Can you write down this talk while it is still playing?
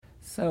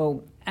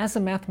So, as a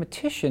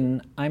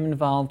mathematician, I'm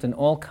involved in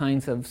all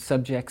kinds of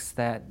subjects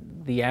that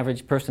the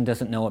average person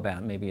doesn't know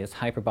about. Maybe it's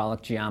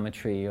hyperbolic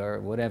geometry or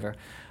whatever,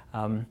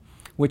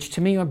 which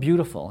to me are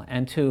beautiful.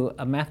 And to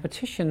a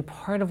mathematician,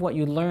 part of what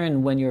you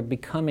learn when you're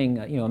becoming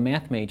a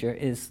math major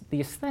is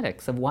the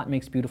aesthetics of what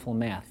makes beautiful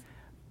math.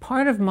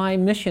 Part of my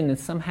mission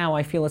is somehow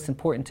I feel it's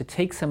important to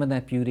take some of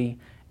that beauty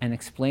and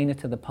explain it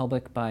to the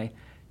public by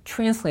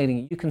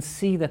translating it. You can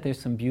see that there's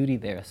some beauty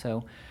there.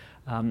 So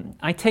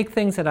I take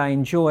things that I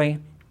enjoy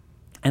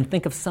and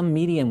think of some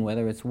medium,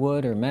 whether it's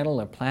wood or metal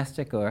or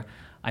plastic, or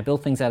I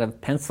build things out of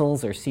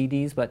pencils or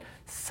CDs, but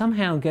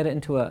somehow get it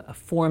into a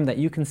form that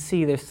you can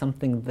see there's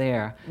something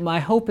there. My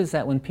hope is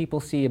that when people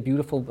see a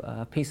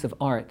beautiful piece of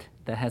art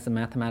that has a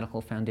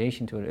mathematical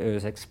foundation to it, or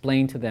is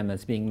explained to them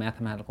as being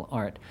mathematical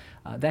art,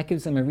 that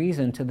gives them a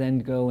reason to then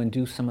go and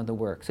do some of the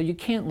work. So you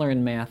can't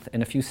learn math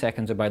in a few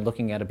seconds or by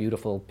looking at a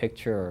beautiful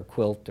picture or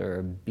quilt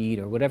or bead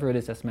or whatever it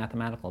is that's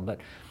mathematical. But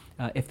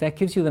if that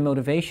gives you the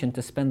motivation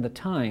to spend the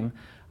time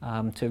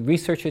to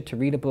research it, to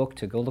read a book,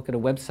 to go look at a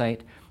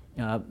website,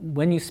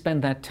 when you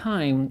spend that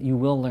time, you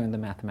will learn the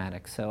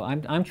mathematics. So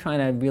I'm trying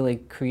to really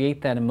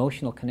create that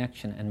emotional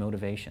connection and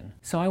motivation.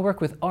 So I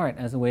work with art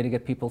as a way to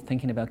get people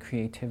thinking about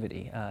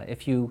creativity.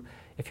 If you're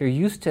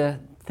used to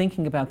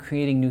thinking about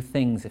creating new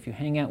things, if you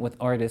hang out with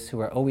artists who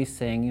are always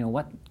saying,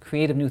 what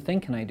creative new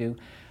thing can I do,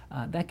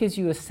 that gives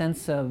you a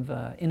sense of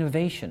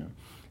innovation.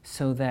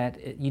 So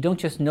that you don't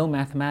just know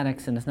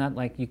mathematics, and it's not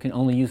like you can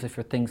only use it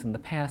for things in the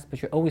past,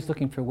 but you're always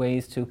looking for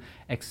ways to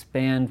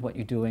expand what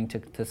you're doing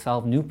to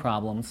solve new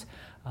problems.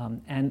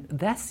 And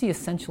that's the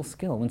essential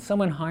skill. When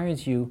someone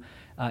hires you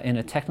in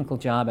a technical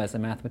job as a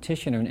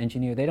mathematician or an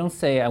engineer, they don't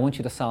say, I want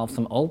you to solve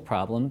some old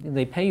problem.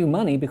 They pay you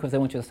money because they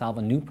want you to solve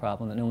a new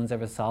problem that no one's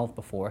ever solved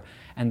before,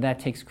 and that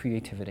takes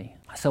creativity.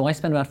 So I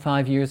spent about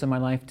 5 years of my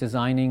life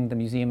designing the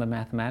Museum of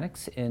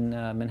Mathematics in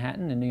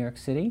Manhattan in New York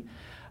City.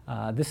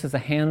 This is a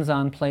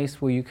hands-on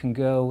place where you can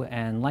go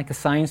and, like a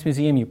science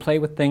museum, you play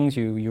with things,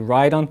 you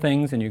ride on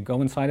things, and you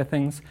go inside of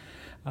things.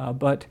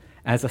 But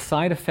as a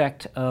side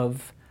effect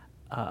of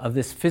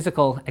this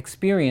physical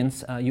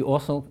experience, you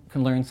also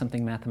can learn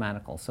something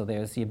mathematical. So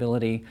there's the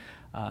ability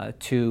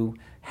to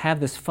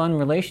have this fun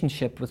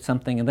relationship with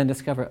something and then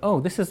discover, oh,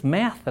 this is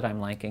math that I'm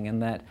liking,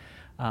 and that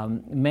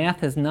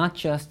math is not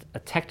just a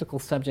technical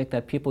subject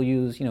that people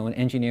use, in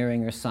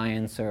engineering or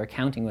science or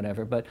accounting,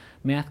 whatever, but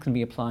math can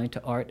be applied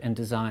to art and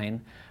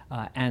design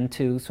and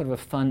to sort of a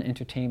fun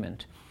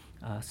entertainment.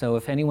 So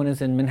if anyone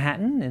is in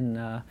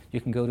Manhattan, you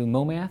can go to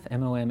MoMath,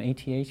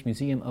 M-O-M-A-T-H,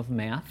 Museum of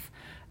Math,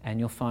 and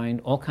you'll find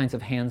all kinds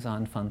of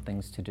hands-on fun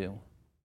things to do.